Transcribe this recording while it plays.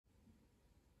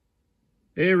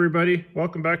Hey everybody,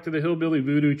 welcome back to the Hillbilly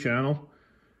Voodoo channel.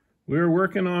 We're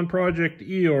working on Project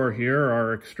EOR here,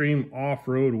 our extreme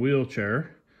off-road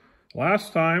wheelchair.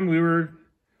 Last time we were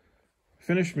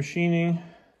finished machining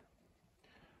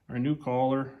our new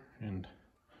collar and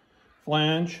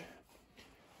flange,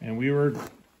 and we were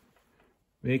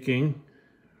making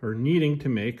or needing to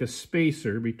make a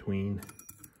spacer between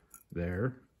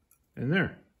there and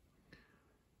there.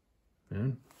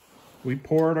 And we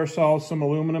poured ourselves some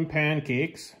aluminum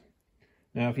pancakes.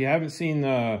 Now, if you haven't seen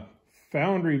the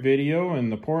foundry video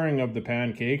and the pouring of the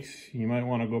pancakes, you might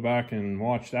want to go back and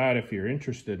watch that if you're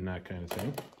interested in that kind of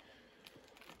thing.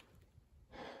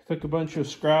 Took a bunch of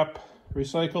scrap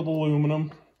recycled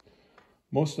aluminum.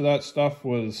 Most of that stuff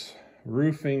was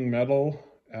roofing metal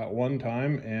at one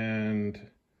time and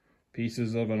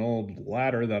pieces of an old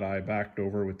ladder that I backed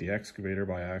over with the excavator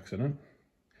by accident.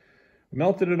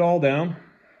 Melted it all down.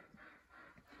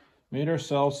 Made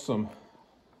ourselves some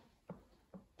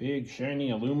big shiny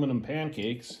aluminum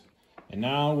pancakes, and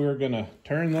now we're gonna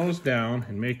turn those down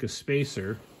and make a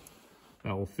spacer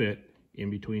that will fit in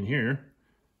between here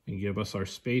and give us our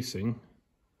spacing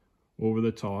over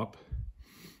the top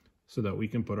so that we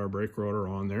can put our brake rotor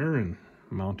on there and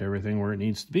mount everything where it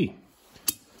needs to be.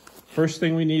 First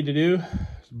thing we need to do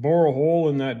is bore a hole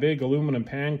in that big aluminum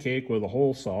pancake with a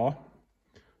hole saw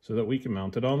so that we can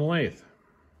mount it on the lathe.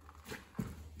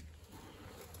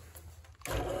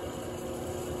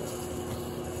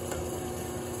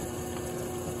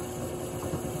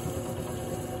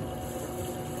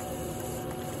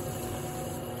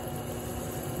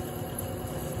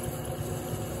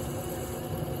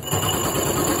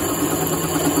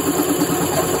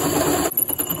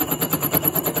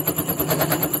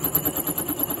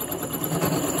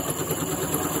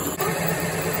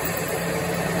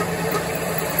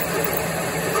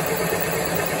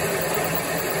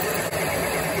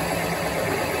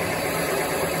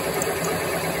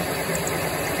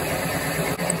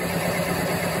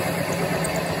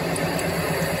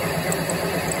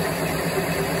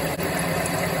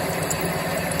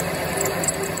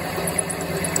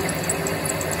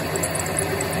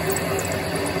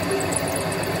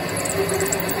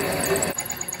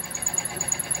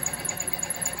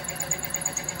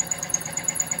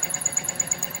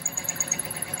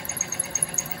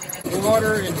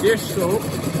 Water and dish soap,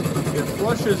 it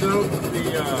flushes out the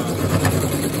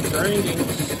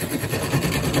grindings,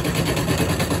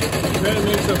 then it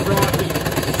makes a frothy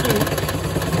soup.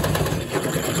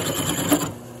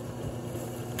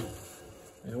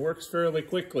 It works fairly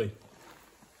quickly.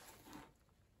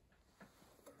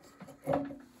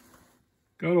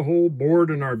 Got a hole bored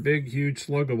in our big huge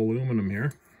slug of aluminum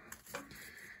here.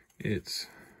 It's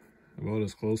about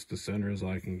as close to center as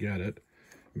I can get it.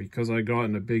 Because I got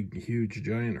in a big, huge,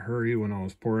 giant hurry when I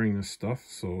was pouring this stuff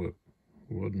so it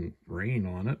wouldn't rain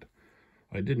on it,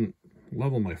 I didn't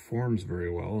level my forms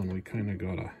very well, and we kind of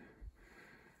got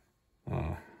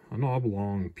an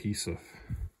oblong piece of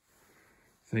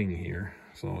thing here.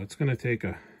 So it's going to take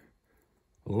a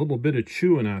little bit of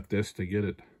chewing at this to get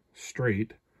it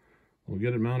straight. We'll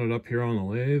get it mounted up here on the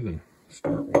lathe and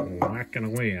start whacking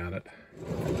away at it.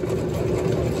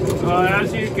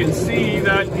 As you can see,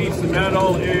 that piece of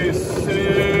metal is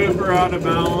super out of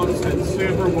balance and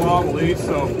super wobbly,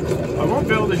 so I won't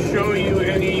be able to show you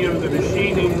any of the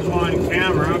machining on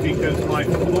camera because my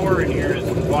floor in here is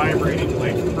vibrating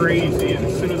like crazy, and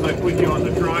as soon as I put you on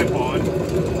the tripod,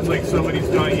 it's like somebody's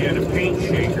got you in a paint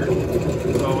shaker.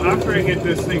 So after I get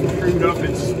this thing trimmed up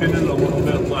and spinning a little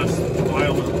bit less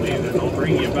violently, then I'll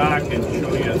bring you back and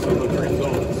show you some of the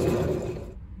results.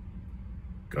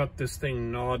 Got this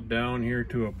thing gnawed down here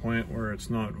to a point where it's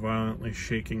not violently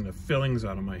shaking the fillings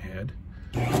out of my head.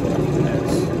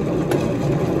 It's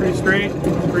pretty straight,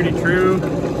 pretty true,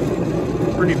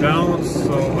 pretty balanced,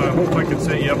 so I hope I can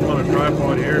set you up on a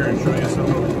tripod here and show you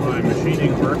some of my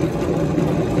machining work,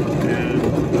 and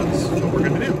that's what we're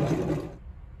going to do.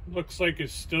 Looks like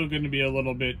it's still going to be a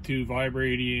little bit too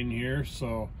vibraty in here,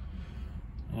 so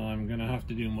I'm going to have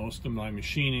to do most of my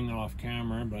machining off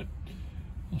camera, but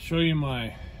I'll show you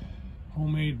my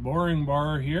homemade boring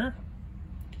bar here.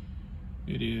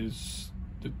 It is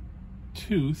the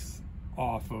tooth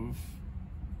off of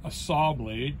a saw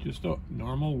blade, just a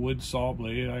normal wood saw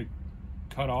blade I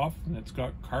cut off, and it's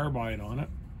got carbide on it,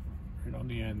 right on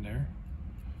the end there.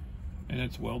 And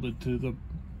it's welded to the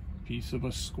piece of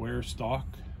a square stock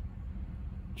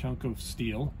chunk of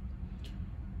steel.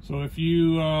 So if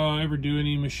you ever do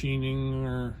any machining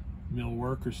or mill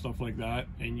work or stuff like that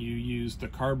and you use the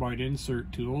carbide insert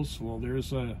tools, well,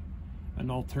 there's an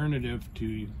alternative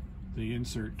to the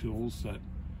insert tools that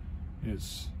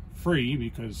is free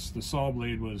because the saw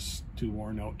blade was too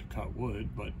worn out to cut wood,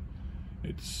 but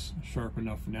it's sharp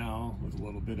enough now with a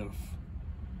little bit of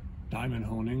diamond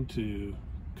honing to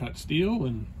cut steel,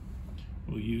 and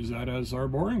we'll use that as our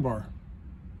boring bar.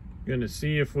 Gonna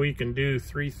see if we can do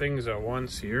 3 things at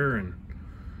once here and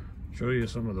show you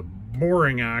some of the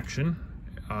boring action.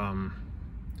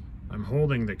 I'm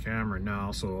holding the camera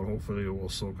now, so hopefully it will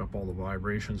soak up all the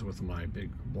vibrations with my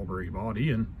big blubbery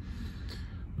body, and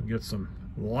we'll get some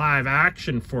live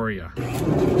action for you.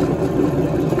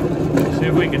 See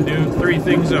if we can do 3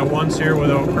 things at once here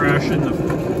without crashing the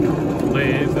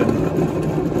lathe and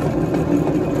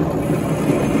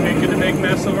making a big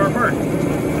mess of our part.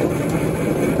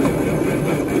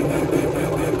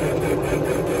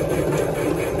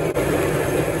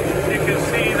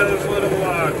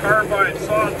 Carbide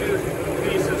sawtooth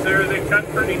pieces there, they cut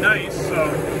pretty nice, so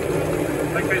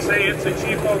like I say, it's a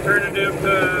cheap alternative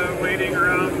to waiting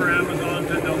around for Amazon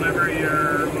to deliver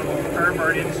your little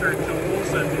carbide insert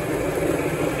tools, and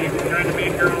you can try to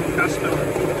make your own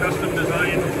custom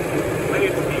designed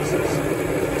lathe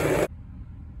pieces.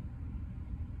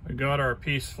 I got our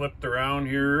piece flipped around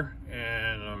here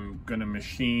and I'm gonna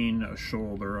machine a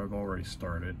shoulder. I've already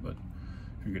started, but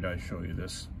figured I'd show you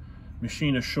this.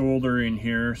 Machine a shoulder in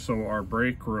here so our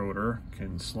brake rotor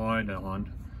can slide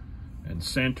on and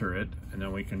center it, and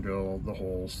then we can drill the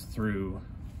holes through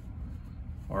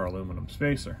our aluminum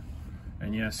spacer.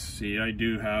 And yes, see, I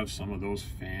do have some of those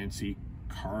fancy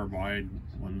carbide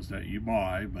ones that you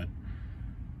buy, but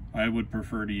I would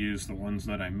prefer to use the ones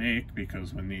that I make,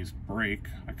 because when these break,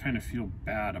 I kind of feel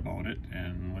bad about it,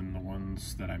 and when the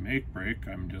ones that I make break,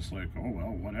 I'm just like, oh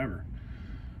well, whatever.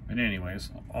 But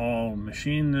anyways, I'll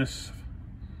machine this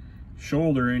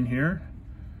shoulder in here,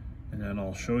 and then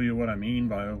I'll show you what I mean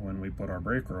by when we put our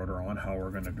brake rotor on, how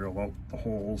we're going to drill out the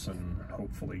holes and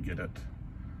hopefully get it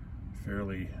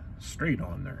fairly straight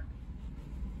on there.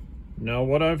 Now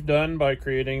what I've done by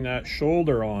creating that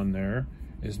shoulder on there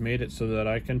is made it so that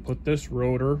I can put this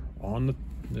rotor on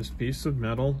this piece of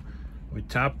metal. We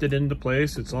tapped it into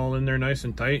place, it's all in there nice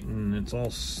and tight, and it's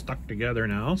all stuck together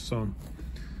now. So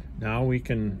now we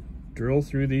can drill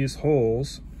through these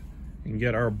holes and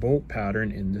get our bolt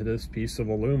pattern into this piece of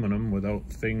aluminum without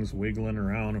things wiggling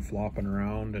around and flopping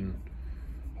around, and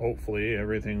hopefully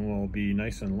everything will be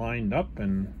nice and lined up,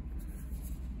 and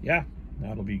yeah,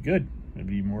 that'll be good. It'll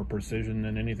be more precision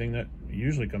than anything that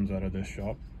usually comes out of this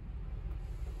shop.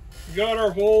 We got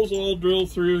our holes all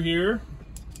drilled through here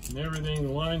and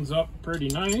everything lines up pretty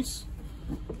nice.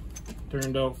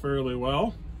 Turned out fairly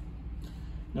well.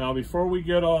 Now before we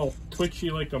get all twitchy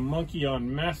like a monkey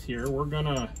on meth here, we're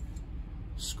gonna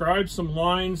scribe some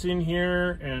lines in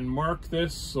here and mark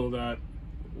this so that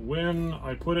when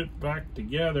I put it back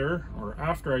together, or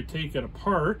after I take it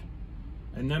apart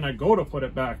and then I go to put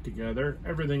it back together,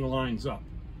 everything lines up.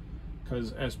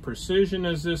 Because as precision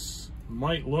as this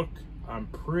might look, I'm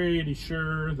pretty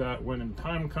sure that when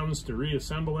time comes to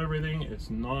reassemble everything, it's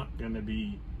not going to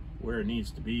be where it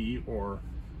needs to be, or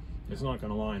it's not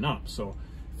going to line up. So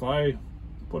if I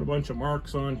put a bunch of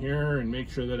marks on here and make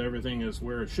sure that everything is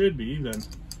where it should be, then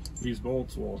these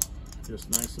bolts will just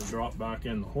nicely drop back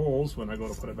in the holes when I go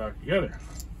to put it back together.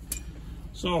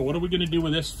 So what are we going to do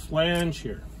with this flange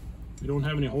here? We don't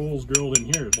have any holes drilled in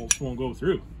here, the bolts won't go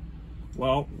through.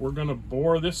 Well, we're going to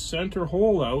bore this center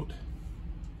hole out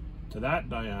to that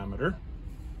diameter.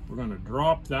 We're going to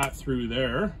drop that through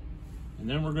there, and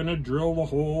then we're going to drill the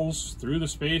holes through the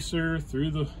spacer,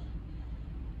 through the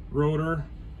rotor,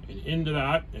 and into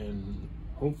that, and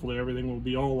hopefully everything will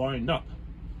be all lined up.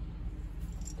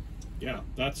 Yeah,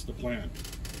 that's the plan.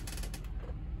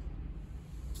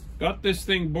 Got this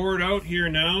thing bored out here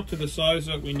now to the size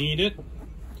that we need it.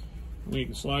 We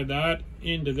can slide that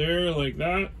into there like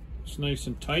that. It's nice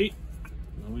and tight.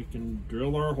 Now we can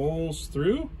drill our holes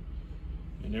through,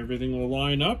 and everything will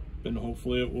line up, and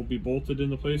hopefully it will be bolted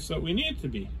in the place that we need it to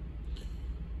be.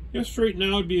 Yes, right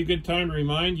now would be a good time to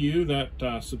remind you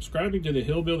that subscribing to the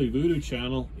Hillbilly Voodoo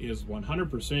channel is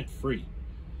 100% free.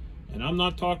 And I'm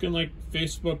not talking like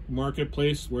Facebook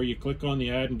Marketplace where you click on the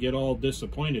ad and get all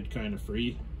disappointed kind of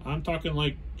free. I'm talking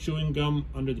like chewing gum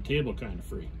under the table kind of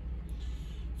free.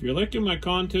 If you're liking my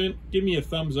content, give me a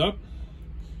thumbs up.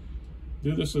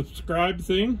 Do the subscribe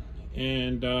thing,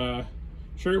 and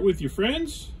share it with your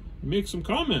friends, and make some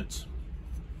comments.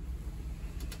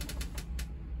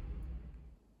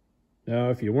 Now,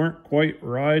 if you weren't quite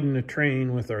riding the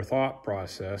train with our thought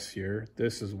process here,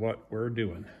 this is what we're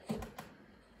doing.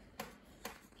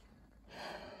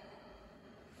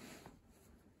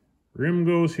 Rim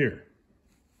goes here.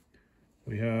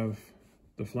 We have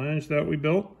the flange that we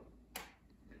built.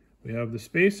 We have the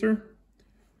spacer.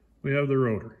 we have the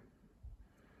rotor.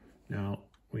 Now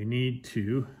we need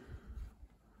to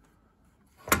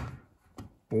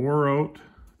bore out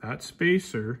that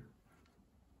spacer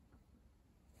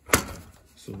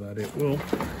so that it will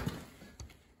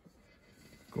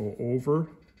go over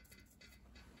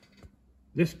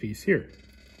this piece here.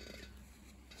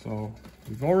 So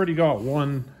we've already got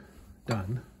one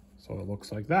done, so it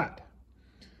looks like that.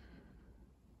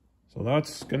 So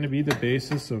that's going to be the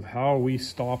basis of how we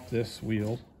stop this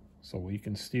wheel so we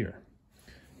can steer.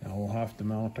 Now we'll have to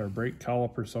mount our brake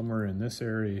caliper somewhere in this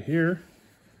area here,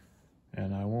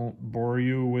 and I won't bore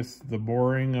you with the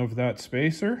boring of that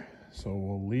spacer, so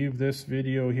we'll leave this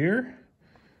video here.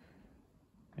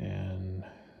 And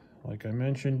like I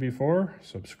mentioned before,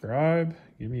 subscribe,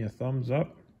 give me a thumbs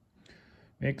up,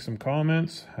 make some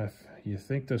comments if you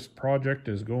think this project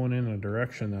is going in a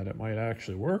direction that it might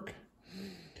actually work.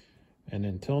 And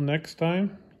until next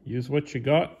time, use what you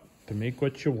got to make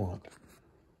what you want.